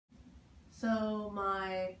So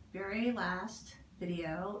my very last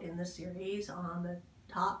video in the series on the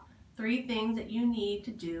top 3 things that you need to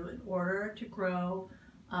do in order to grow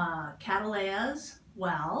Cattleyas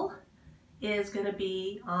well is going to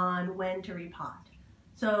be on when to repot.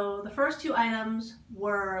 So the first 2 items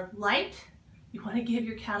were light. You want to give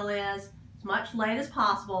your Cattleyas as much light as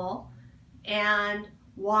possible, and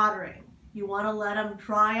watering. You want to let them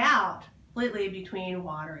dry out completely between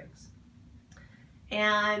waterings.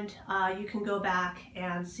 And you can go back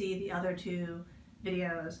and see the other 2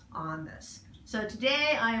 videos on this. So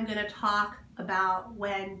today I am going to talk about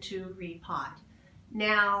when to repot.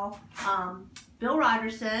 Now, Bill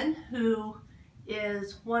Rogerson, who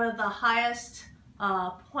is one of the highest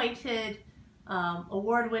pointed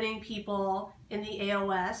award-winning people in the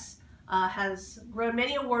AOS, has grown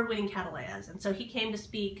many award-winning Cattleyas, and so he came to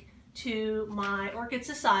speak to my Orchid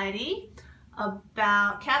Society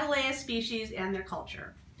about Cattleyas species and their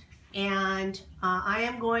culture. And I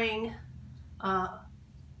am going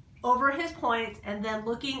over his points and then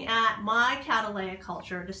looking at my Cattleyas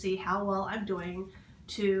culture to see how well I'm doing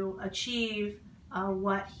to achieve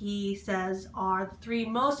what he says are the 3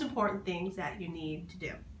 most important things that you need to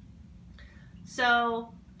do.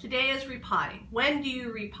 So today is repotting. When do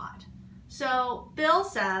you repot? So Bill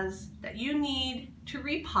says that you need to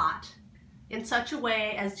repot in such a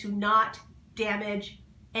way as to not damage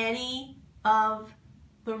any of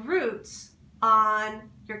the roots on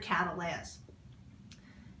your Cattleyas.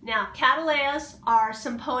 Now, Cattleyas are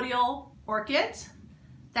sympodial orchids.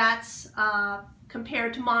 That's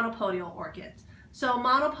compared to monopodial orchids. So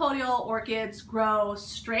monopodial orchids grow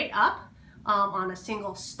straight up on a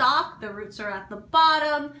single stalk. The roots are at the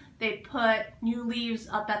bottom. They put new leaves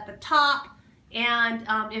up at the top, and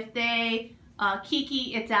if they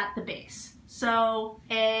kiki, it's at the base. So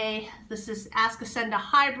this is Ascocenda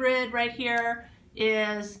hybrid right here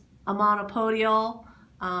is a monopodial.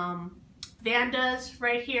 Vandas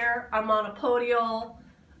right here are monopodial.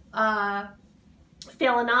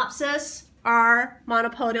 Phalaenopsis are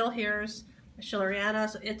monopodial. Here's Schilleriana,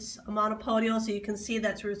 so it's a monopodial, so you can see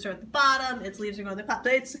that its roots are at the bottom, its leaves are going to the top.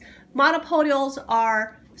 So monopodials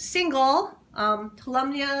are single.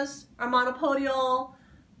 Cattleyas are monopodial.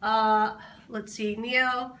 Let's see,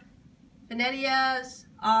 Venetias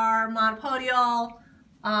are monopodial.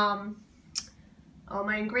 My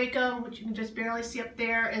Ingracum, which you can just barely see up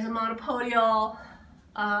there, is a monopodial.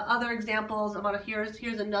 Other examples,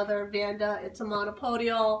 here's another Vanda, it's a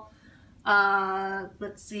monopodial.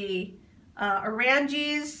 Let's see,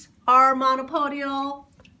 Oranges are monopodial.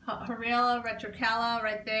 Horella retrocala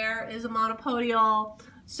right there is a monopodial.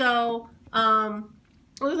 So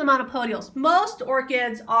those are monopodials. Most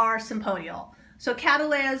orchids are sympodial. So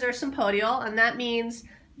Cattleyas are sympodial, and that means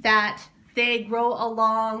that they grow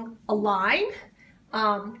along a line,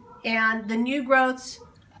 and the new growths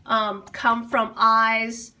come from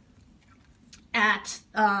eyes at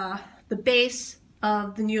the base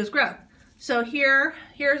of the newest growth. So here's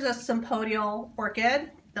a sympodial orchid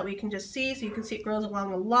that we can just see. So you can see it grows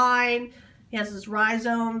along a line. It has its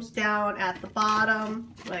rhizomes down at the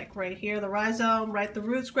bottom, like right here, the rhizome, right? The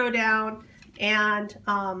roots grow down, and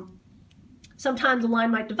sometimes the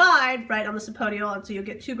line might divide, right, on the sympodial, and so you'll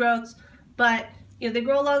get 2 growths. But, you know, they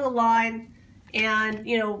grow along the line, and,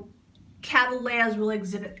 you know, Cattleyas will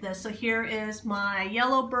exhibit this. So here is my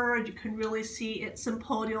yellow bird. You can really see its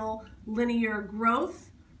sympodial linear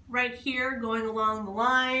growth right here going along the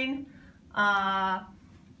line.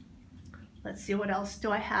 Let's see, what else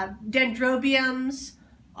do I have? Dendrobiums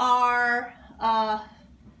are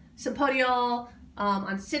sympodial.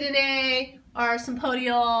 Oncididae are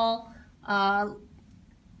sympodial.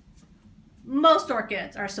 Most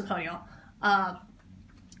orchids are sympodial.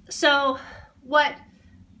 So what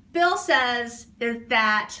Bill says is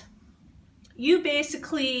that you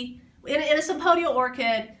basically, in a sympodial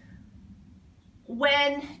orchid,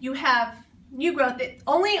 when you have new growth,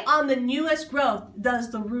 only on the newest growth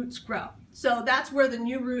does the roots grow. So that's where the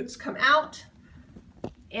new roots come out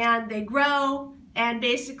and they grow, and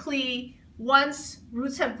basically once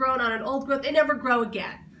roots have grown on an old growth, they never grow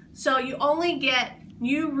again. So you only get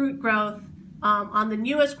new root growth on the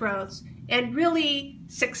newest growths, and really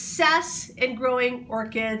success in growing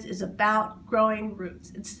orchids is about growing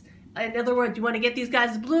roots. It's, in other words, you want to get these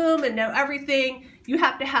guys to bloom and know everything, you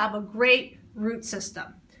have to have a great root system.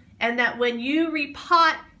 And that when you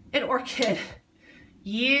repot an orchid,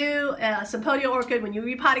 a sympodial orchid, when you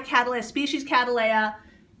repot a Cattleya, species Cattleya,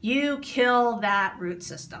 you kill that root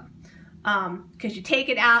system. Because you take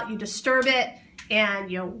it out, you disturb it,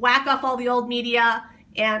 and you whack off all the old media,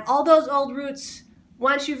 and all those old roots,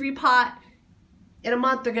 once you repot, in a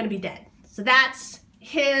month they're going to be dead. So that's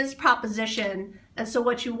his proposition. And so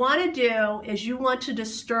what you want to do is you want to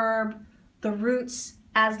disturb the roots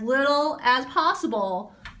as little as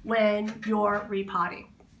possible when you're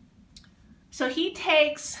repotting. So he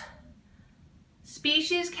takes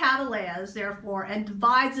species Cattleyas, therefore, and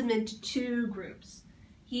divides them into two groups.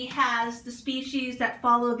 He has the species that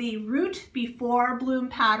follow the root before bloom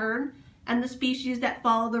pattern and the species that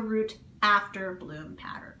follow the root after bloom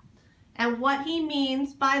pattern. And what he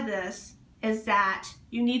means by this is that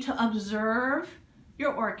you need to observe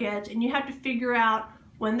your orchids and you have to figure out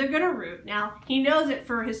when they're going to root. Now, he knows it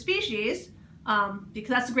for his species, because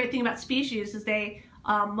that's the great thing about species is they,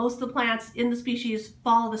 most of the plants in the species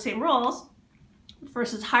follow the same rules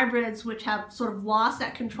versus hybrids, which have sort of lost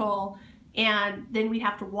that control, and then we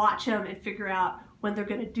have to watch them and figure out when they're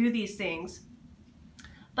going to do these things.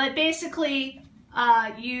 But basically,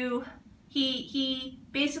 he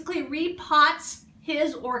basically repots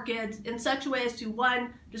his orchids in such a way as to,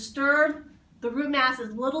 one, disturb the root mass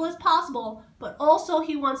as little as possible, but also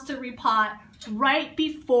he wants to repot right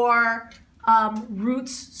before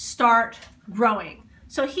roots start growing.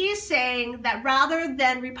 So he's saying that rather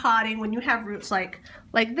than repotting when you have roots like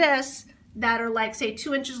this, that are like, say,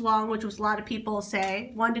 2 inches long, which was a lot of people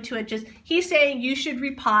say, 1 to 2 inches, he's saying you should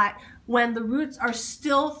repot when the roots are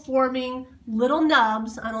still forming little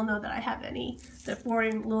nubs. I don't know that I have any that are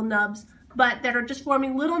forming little nubs, but that are just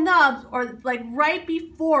forming little nubs, or like right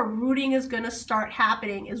before rooting is going to start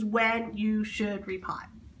happening is when you should repot.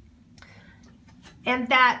 And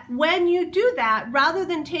that when you do that, rather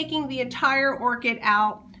than taking the entire orchid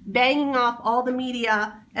out, banging off all the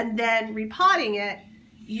media, and then repotting it,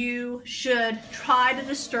 you should try to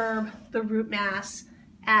disturb the root mass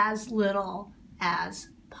as little as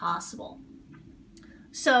possible.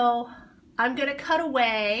 So I'm going to cut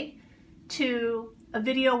away to a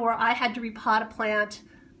video where I had to repot a plant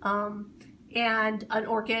and an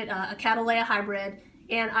orchid, a Cattleyas hybrid,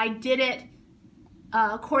 and I did it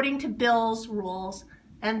according to Bill's rules,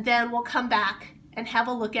 and then we'll come back and have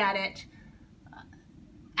a look at it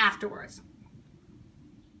afterwards.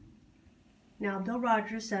 Now, Bill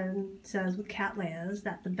Rogers says with Cattleyas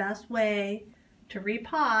that the best way to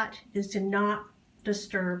repot is to not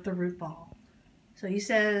disturb the root ball. So he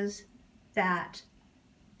says that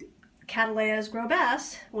Cattleyas grow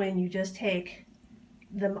best when you just take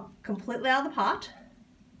them completely out of the pot,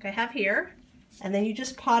 like I have here, and then you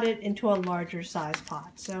just pot it into a larger size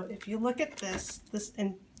pot. So if you look at this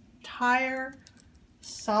entire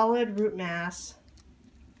solid root mass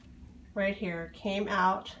right here came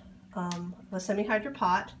out of a semi-hydro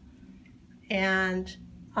pot, and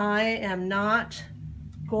I am not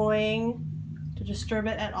going to disturb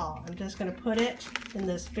it at all. I'm just going to put it in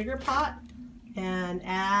this bigger pot and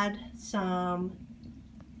add some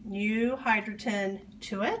new hydrogen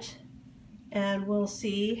to it, and we'll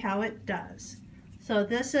see how it does. So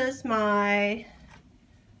this is my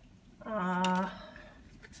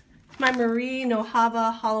Marie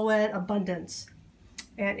Nohava Hollowed Abundance,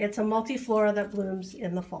 and it's a multiflora that blooms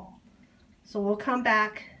in the fall. So we'll come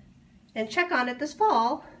back and check on it this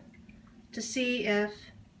fall to see if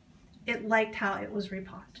it liked how it was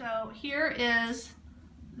repotted. So here is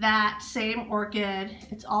that same orchid.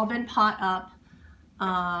 It's all been pot up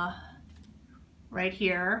right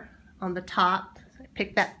here on the top. I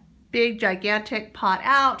picked that big gigantic pot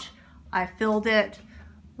out. I filled it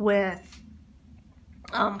with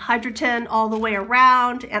hydrogen all the way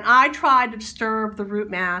around, and I tried to disturb the root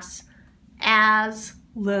mass as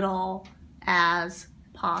little as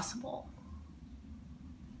possible.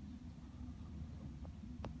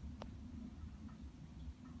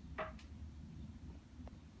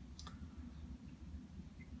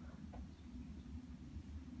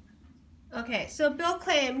 Okay, so Bill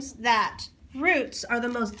claims that roots are the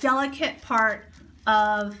most delicate part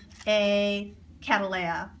of a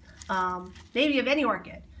Cattleyas, maybe of any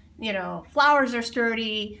orchid. You know, flowers are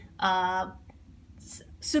sturdy,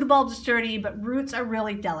 pseudobulbs are sturdy, but roots are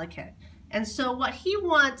really delicate. And so what he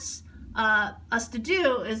wants us to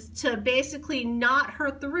do is to basically not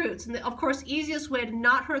hurt the roots. And of course, easiest way to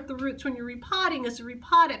not hurt the roots when you're repotting is to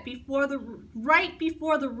repot it right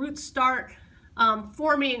before the roots start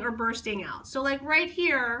forming or bursting out. So like right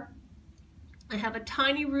here, I have a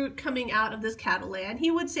tiny root coming out of this Cattleyas, and he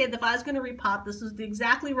would say that if I was going to repot, this is the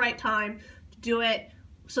exactly right time to do it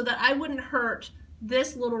so that I wouldn't hurt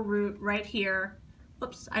this little root right here.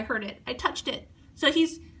 Oops, I hurt it. I touched it. So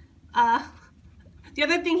he's, the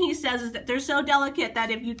other thing he says is that they're so delicate that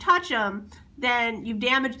if you touch them, then you've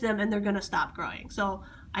damaged them and they're going to stop growing. So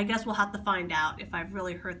I guess we'll have to find out if I've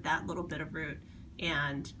really hurt that little bit of root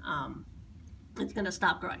and it's going to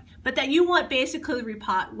stop growing. But that you want basically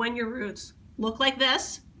repot when your roots look like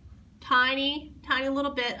this. Tiny, tiny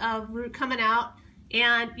little bit of root coming out,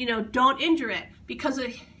 and don't injure it, because of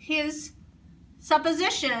his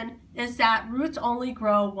supposition is that roots only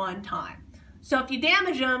grow one time. So if you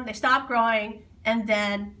damage them, they stop growing, and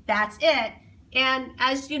then that's it. And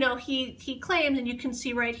as he claims, and you can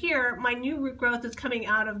see right here, my new root growth is coming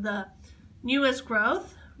out of the newest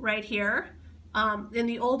growth right here. In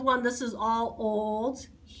the old one, this is all old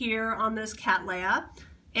here on this Cattleya,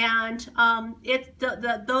 and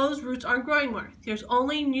those roots aren't growing more. There's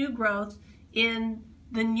only new growth in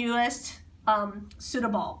the newest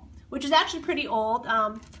pseudobulb, which is actually pretty old.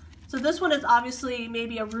 So this one is obviously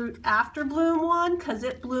maybe a root after bloom one, because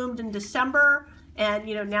it bloomed in December, and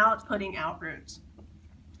now it's putting out roots.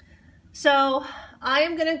 So I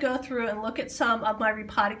am going to go through and look at some of my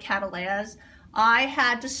repotted Cattleyas. I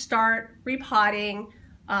had to start repotting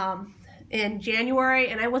in January,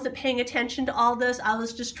 and I wasn't paying attention to all this. I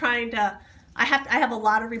was just trying to, I have a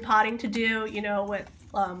lot of repotting to do, with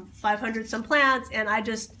 500 some plants, and I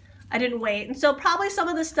didn't wait. And so probably some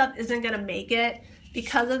of this stuff isn't going to make it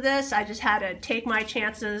because of this. I just had to take my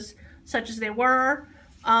chances such as they were.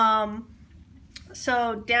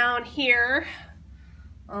 So down here,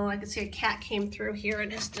 oh, I can see a cat came through here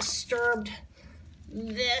and has disturbed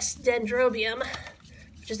this dendrobium,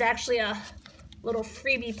 which is actually a little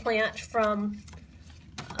freebie plant from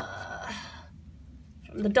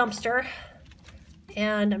the dumpster.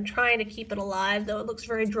 And I'm trying to keep it alive, though it looks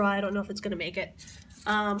very dry. I don't know if it's going to make it.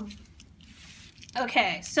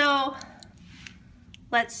 Okay, so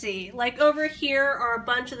let's see. Like over here are a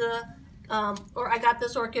bunch of the, I got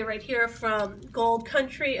this orchid right here from Gold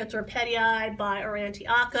Country. It's Orpidii by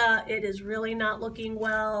Aurantiaca. It is really not looking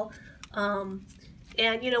well.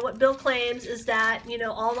 And what Bill claims is that,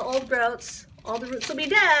 all the old growths, all the roots will be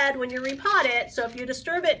dead when you repot it. So if you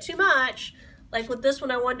disturb it too much, like with this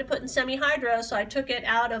one I wanted to put in semi-hydro, so I took it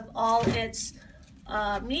out of all its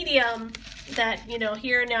medium that,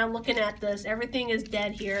 here now I'm looking at this, everything is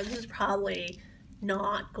dead here. This is probably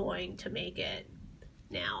not going to make it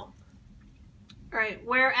now. All right,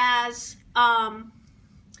 whereas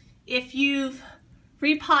if you've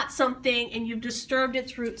repot something and you've disturbed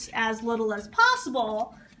its roots as little as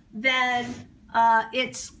possible, then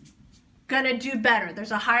it's gonna do better.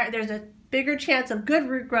 There's a bigger chance of good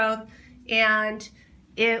root growth, and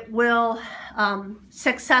it will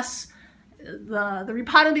the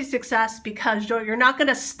repot will be success, because you're not going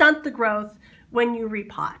to stunt the growth when you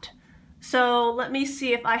repot. So let me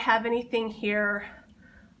see if I have anything here.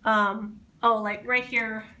 Oh, like right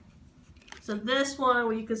here. So this one,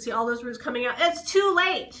 where you can see all those roots coming out, it's too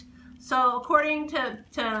late. So according to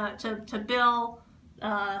Bill,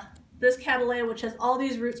 this Cattleya, which has all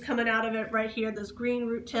these roots coming out of it right here, those green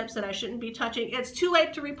root tips that I shouldn't be touching, it's too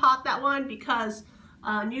late to repot that one, because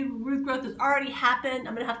new root growth has already happened.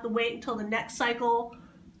 I'm going to have to wait until the next cycle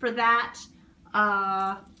for that.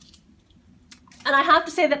 And I have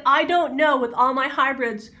to say that I don't know with all my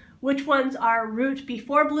hybrids which ones are root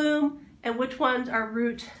before bloom and which ones are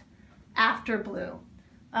root after bloom.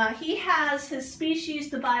 He has his species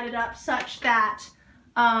divided up such that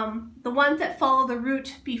the ones that follow the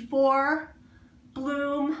root before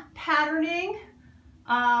bloom patterning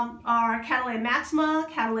are Cattleyas maxima,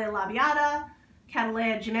 Cattleyas labiata,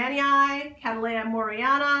 Cattleyas gemanii, Cattleyas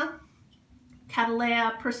moriana,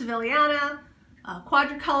 Cattleyas percivalliana,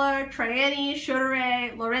 quadricolor, Triani,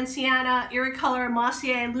 Chodere, Lawrenceana, Iricolor,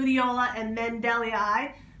 Mossier, Ludiola, and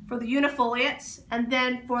Mendelii for the unifoliates. And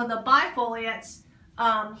then for the bifoliates,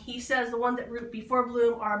 he says the ones that root before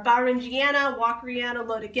bloom are Baueringiana, Walkeriana,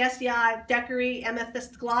 Lodogestii, Deckeri,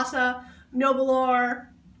 Amethyst glossa, Nobilor,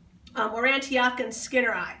 Aurantiaca, and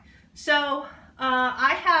Skinneri. So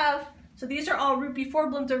so these are all root before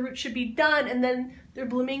bloom. The roots should be done, and then they're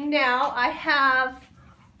blooming now. I have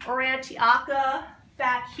Aurantiaca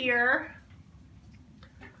back here.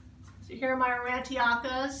 So here are my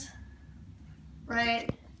Aurantiacas,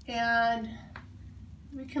 right? And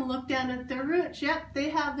we can look down at their roots. Yep, they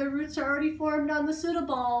have their roots are already formed on the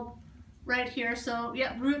pseudobulb right here. So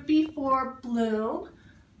yep, root before bloom.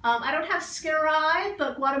 I don't have Skinneri,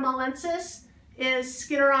 but Guatemalensis is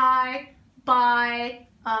Skinneri by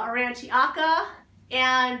Aurantiaca,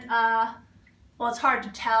 and well, it's hard to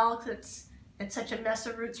tell because it's such a mess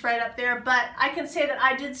of roots right up there, but I can say that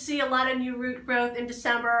I did see a lot of new root growth in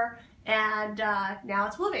December, and now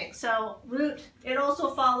it's blooming. So root, it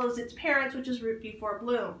also follows its parents, which is root before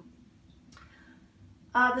bloom.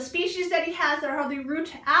 The species that he has that are the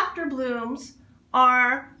root after blooms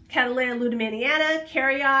are Cattleyas ludemaniana,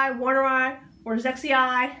 Carrii, Warneri,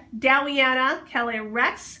 Warzexii, Dowiana, Cattleyas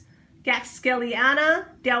rex, Gaxgeliana,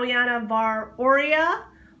 Dowiana var aurea,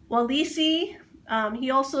 Walisi.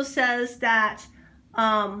 He also says that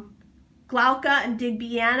Glauca and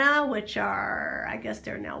Digbyana, which are, I guess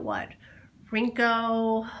they're now what?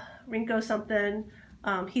 Rinco something.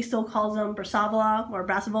 He still calls them Brassavola or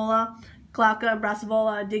Brassavola. Glauca,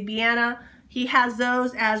 Brassavola, Digbyana. He has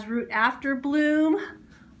those as root after bloom.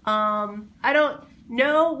 I don't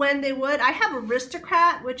know when they would. I have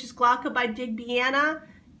Aristocrat, which is Glauca by Digbyana,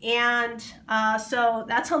 and so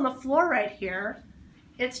that's on the floor right here.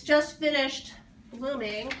 It's just finished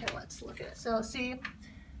blooming. Here, let's look at it. So see,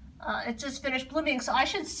 it just finished blooming. So I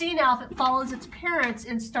should see now if it follows its parents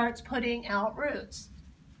and starts putting out roots.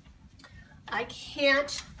 I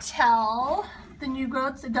can't tell the new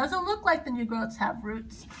growths. It doesn't look like the new growths have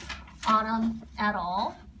roots on them at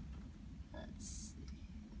all. Let's see.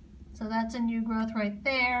 So that's a new growth right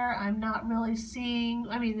there. I'm not really seeing,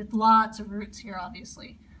 I mean, there's lots of roots here,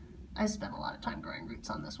 obviously. I spent a lot of time growing roots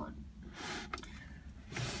on this one.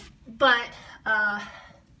 But,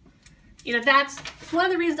 you know, that's one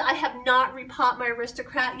of the reasons I have not repot my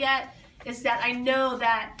Aristocrat yet, is that I know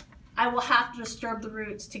that I will have to disturb the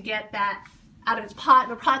roots to get that out of its pot.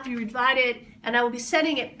 It'll probably be redivided, and I will be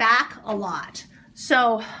sending it back a lot.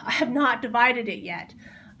 So I have not divided it yet.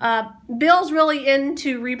 Bill's really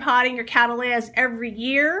into repotting your Cattleyas every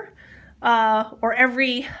year or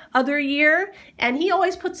every other year, and he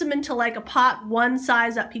always puts them into like a pot one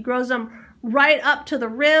size up. He grows them right up to the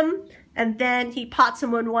rim, and then he pots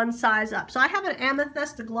them in one size up. So I have an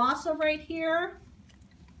Amethyst glossa right here,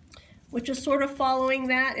 which is sort of following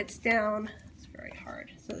that. It's down, it's very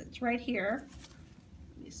hard. So it's right here.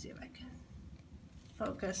 Let me see if I can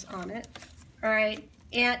focus on it. All right,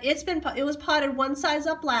 and it was potted one size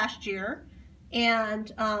up last year,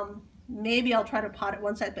 and maybe I'll try to pot it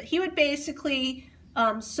one size, but he would basically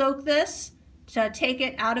soak this to take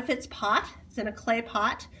it out of its pot. It's in a clay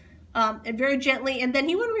pot, and very gently, and then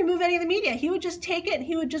he wouldn't remove any of the media. He would just take it and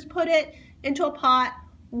he would just put it into a pot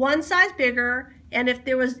one size bigger, and if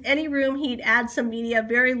there was any room, he'd add some media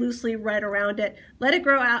very loosely right around it, let it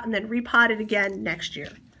grow out, and then repot it again next year.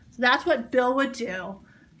 So that's what Bill would do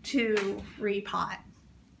to repot.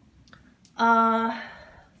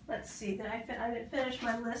 Let's see, I didn't finish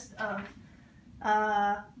my list of,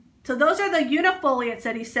 so those are the unifoliates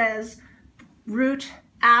that he says root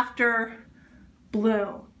after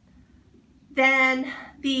bloom. Then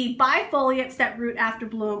the bifoliates that root after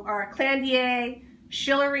bloom are Clandiae,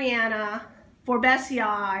 Schilleriana,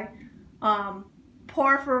 Forbesii,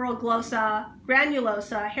 Porphyroglossa,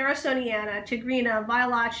 Granulosa, Harrisoniana, Tigrina,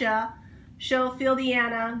 Violacea,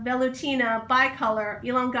 Schofieldiana, Velutina, Bicolor,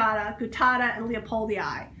 Elongata, Guttata, and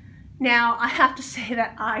Leopoldii. Now, I have to say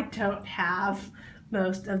that I don't have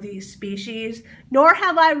most of these species, nor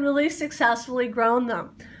have I really successfully grown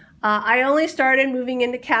them. I only started moving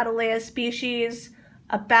into Cattleyas species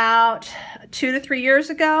about 2 to 3 years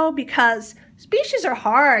ago because species are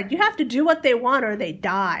hard. You have to do what they want or they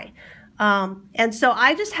die. And so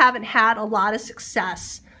I just haven't had a lot of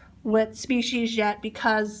success with species yet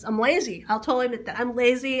because I'm lazy. I'll totally admit that. I'm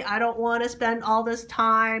lazy. I don't want to spend all this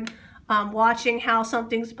time watching how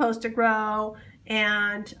something's supposed to grow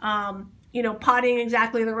and, you know, potting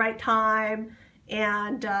exactly the right time.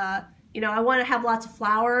 And, you know, I want to have lots of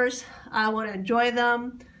flowers. I want to enjoy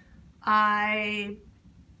them. I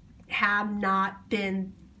have not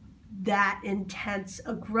been that intense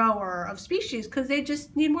a grower of species because they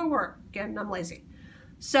just need more work and I'm lazy.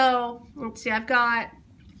 So let's see, I've got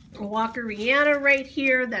a Walkeriana right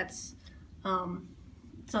here. That's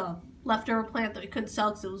it's a leftover plant that we couldn't sell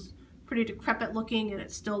because it was pretty decrepit looking and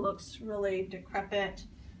it still looks really decrepit.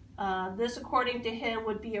 This, according to him,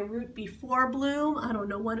 would be a root before bloom. I don't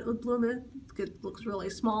know when it would bloom. It looks really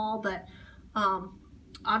small, but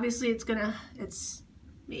obviously it's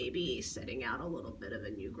maybe setting out a little bit of a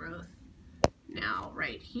new growth now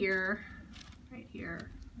right here, right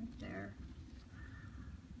there.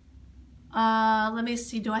 Let me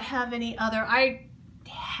see, do I have any other? I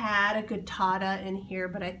had a Guttata in here,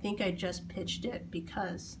 but I think I just pitched it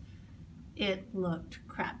because it looked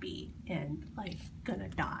crappy and like gonna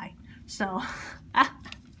die. So that's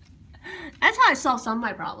how I solve some of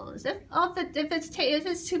my problems. If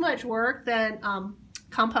it's too much work, then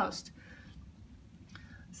compost.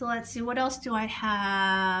 So let's see, what else do I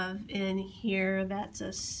have in here that's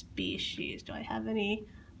a species? Do I have any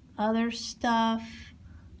other stuff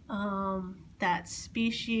that's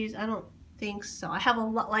species? I don't think so. I have a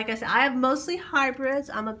lot, like I said, I have mostly hybrids.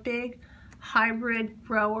 I'm a big hybrid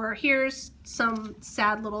grower. Here's some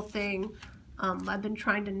sad little thing I've been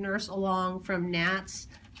trying to nurse along from gnats.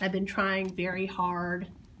 I've been trying very hard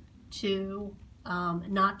to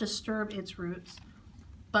not disturb its roots,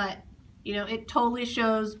 but You know, it totally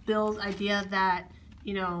shows Bill's idea that,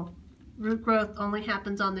 you know, root growth only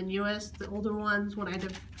happens on the newest. The older ones, when I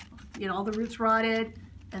did, you know, all the roots rotted,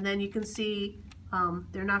 and then you can see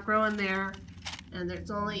they're not growing there, and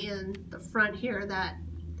it's only in the front here that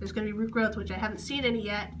there's going to be root growth, which I haven't seen any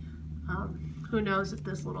yet. Who knows if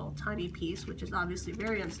this little tiny piece, which is obviously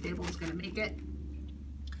very unstable, is going to make it.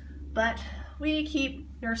 But we keep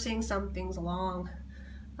nursing some things along.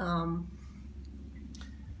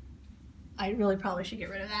 I really probably should get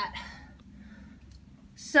rid of that.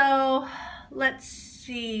 So let's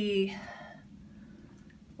see.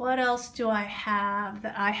 What else do I have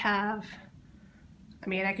that I have? I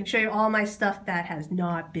mean, I can show you all my stuff that has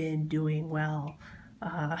not been doing well.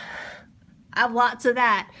 I have lots of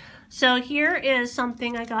that. So here is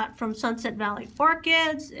something I got from Sunset Valley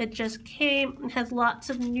Orchids. It just came and has lots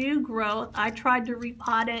of new growth. I tried to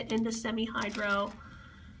repot it into semi-hydro.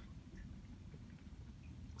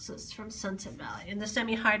 So it's from Sunset Valley. In the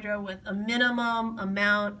semi-hydro with a minimum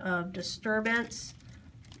amount of disturbance.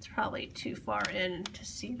 It's probably too far in to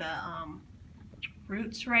see the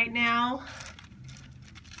roots right now.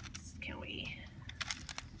 Can we?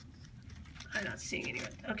 I'm not seeing any.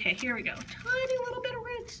 Okay, here we go. Tiny little bit of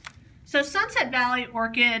roots. So Sunset Valley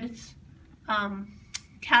Orchids,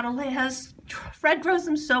 Cattleyas, Fred grows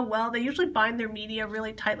them so well. They usually bind their media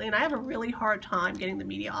really tightly, and I have a really hard time getting the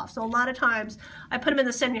media off. So a lot of times I put them in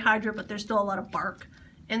the semi-hydro, but there's still a lot of bark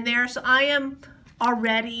in there. So I am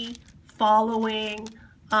already following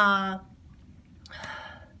the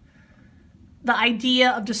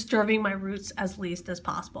idea of disturbing my roots as least as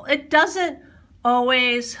possible. It doesn't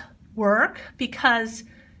always work because,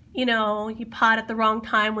 you know, you pot at the wrong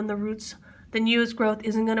time when the roots, the newest growth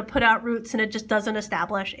isn't going to put out roots, and it just doesn't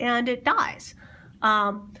establish and it dies.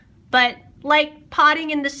 But like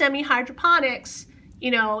potting into semi-hydroponics,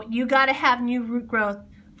 you know, you got to have new root growth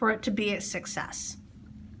for it to be a success.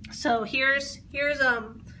 So here's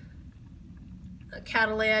a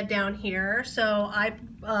Cattleyas down here. So I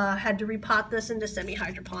had to repot this into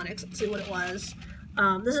semi-hydroponics. Let's see what it was.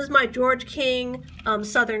 This is my George King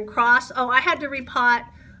Southern Cross. Oh, I had to repot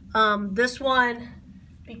this one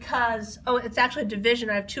because, oh, it's actually a division.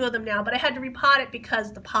 I have two of them now, but I had to repot it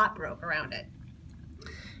because the pot broke around it.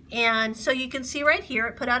 And so you can see right here,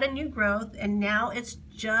 it put out a new growth, and now it's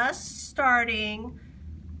just starting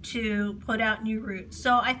to put out new roots.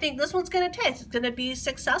 So I think this one's going to taste. It's going to be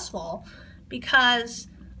successful because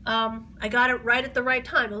I got it right at the right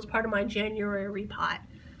time. It was part of my January repot.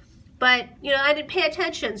 But, you know, I didn't pay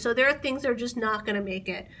attention, so there are things that are just not going to make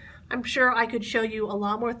it. I'm sure I could show you a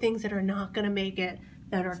lot more things that are not going to make it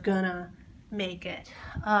that are going to make it.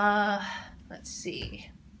 Let's see.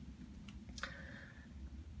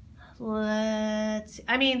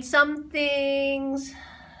 I mean, some things,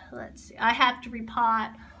 let's see. I have to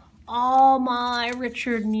repot all my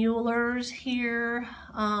Richard Muellers here.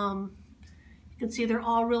 You can see they're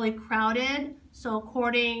all really crowded. So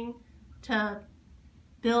according to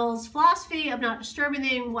Bill's philosophy of not disturbing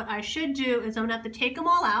them, what I should do is I'm gonna have to take them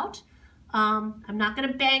all out. I'm not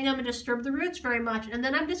gonna bang them and disturb the roots very much, and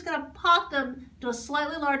then I'm just gonna pot them to a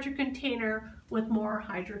slightly larger container with more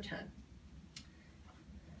hydroton.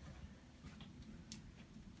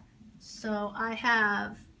 So I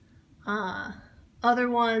have other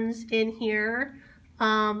ones in here.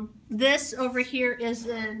 This over here is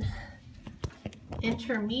an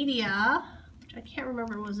Intermedia, which I can't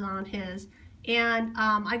remember what was on his. And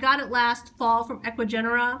I got it last fall from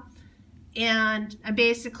Equigenera, and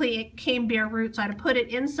it came bare root, so I had to put it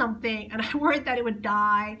in something, and I worried that it would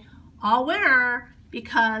die all winter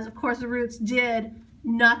because, of course, the roots did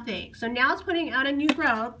nothing. So now it's putting out a new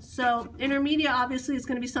growth. So Intermedia obviously is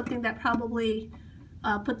going to be something that probably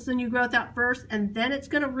puts the new growth out first, and then it's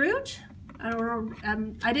going to root. I don't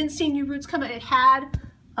know. I didn't see new roots come out. It had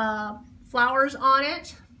flowers on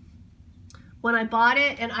it when I bought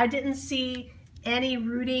it, and I didn't see any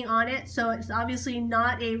rooting on it, so it's obviously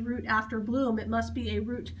not a root after bloom. It must be a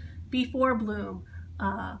root before bloom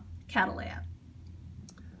Cattleyas.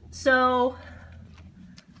 So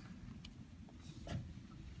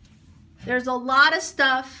there's a lot of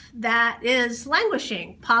stuff that is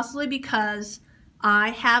languishing, possibly because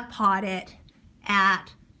I have potted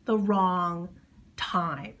at the wrong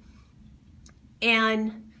time.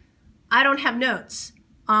 And I don't have notes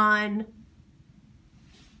on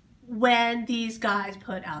when these guys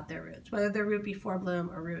put out their roots, whether they're root before bloom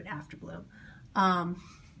or root after bloom.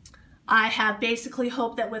 I have basically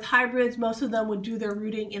hoped that with hybrids, most of them would do their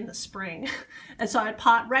rooting in the spring. And so I'd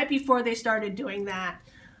pot right before they started doing that,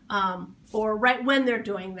 or right when they're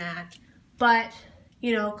doing that. But,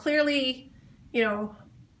 you know, clearly, you know,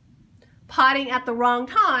 potting at the wrong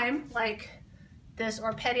time, like this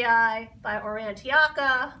Orpidei by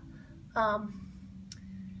Aurantiaca,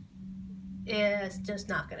 is just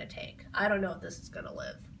not going to take. I don't know if this is going to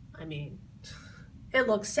live. I mean, it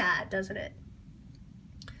looks sad, doesn't it?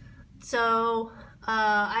 So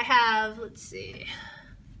I have, let's see,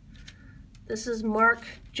 this is Mark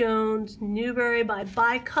Jones Newberry by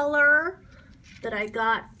Bicolor that I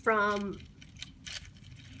got from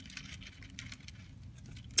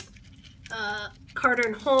Carter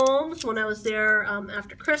and Holmes when I was there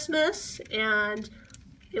after Christmas, and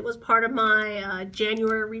it was part of my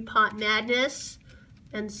January repot madness.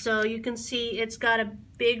 And so you can see it's got a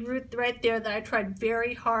big root right there that I tried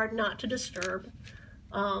very hard not to disturb.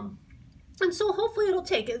 And so hopefully it'll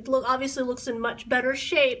take. It obviously looks in much better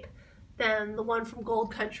shape than the one from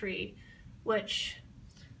Gold Country, which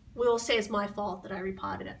we will say is my fault that I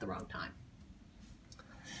repotted at the wrong time.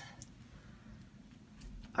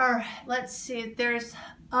 All right, let's see. There's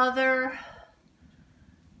other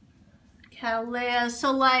Cattleyas.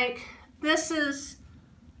 So like this is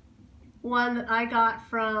one that I got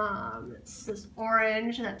from, it's this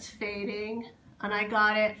orange that's fading, and I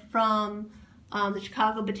got it from the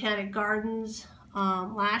Chicago Botanic Gardens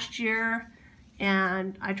last year,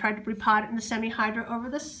 and I tried to repot it in the semi-hydro over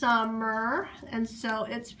the summer, and so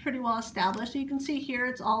it's pretty well established. So you can see here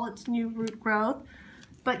it's all its new root growth.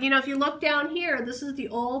 But you know, if you look down here, this is the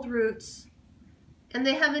old roots, and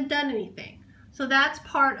they haven't done anything. So that's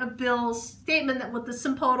part of Bill's statement that with the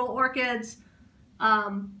sympodial orchids,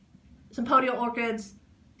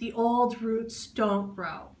 the old roots don't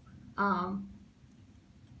grow.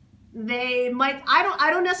 They might,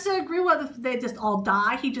 I don't necessarily agree whether they just all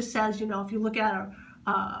die. He just says, you know, if you look at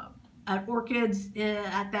orchids that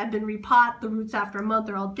have been repot, the roots after a month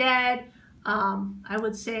are all dead. I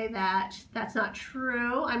would say that that's not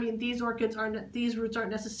true. I mean, these roots aren't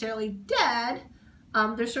necessarily dead.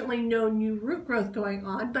 There's certainly no new root growth going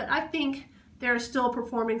on, but I think they're still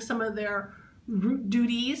performing some of their root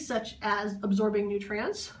duties, such as absorbing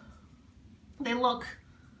nutrients. They look,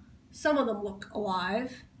 some of them look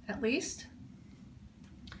alive, at least.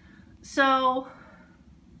 So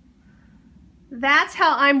that's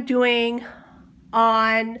how I'm doing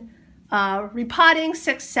on repotting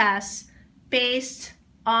success based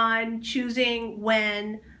on choosing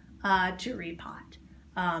when to repot.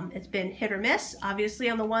 It's been hit or miss. Obviously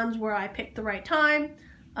on the ones where I picked the right time,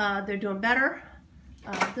 they're doing better.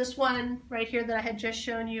 This one right here that I had just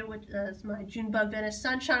shown you, which is my Junebug Venice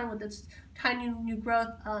Sunshine with its tiny new growth.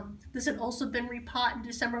 This had also been repot in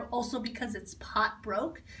December, also because its pot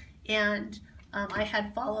broke, and I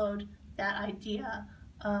had followed that idea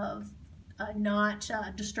of not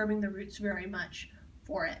disturbing the roots very much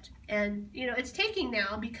for it. And you know, it's taking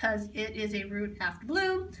now because it is a root after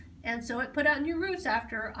bloom, and so it put out new roots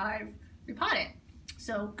after I repotted.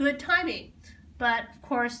 So good timing. But of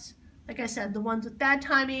course, like I said, the ones with bad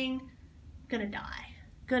timing, gonna die,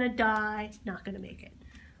 not gonna make it.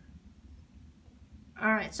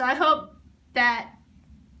 All right, so I hope that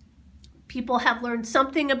people have learned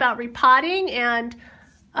something about repotting and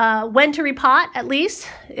when to repot, at least,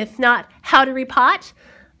 if not how to repot,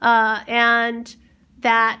 and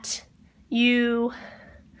that you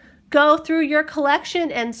go through your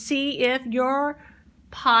collection and see if you're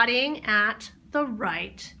potting at the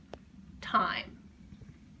right time.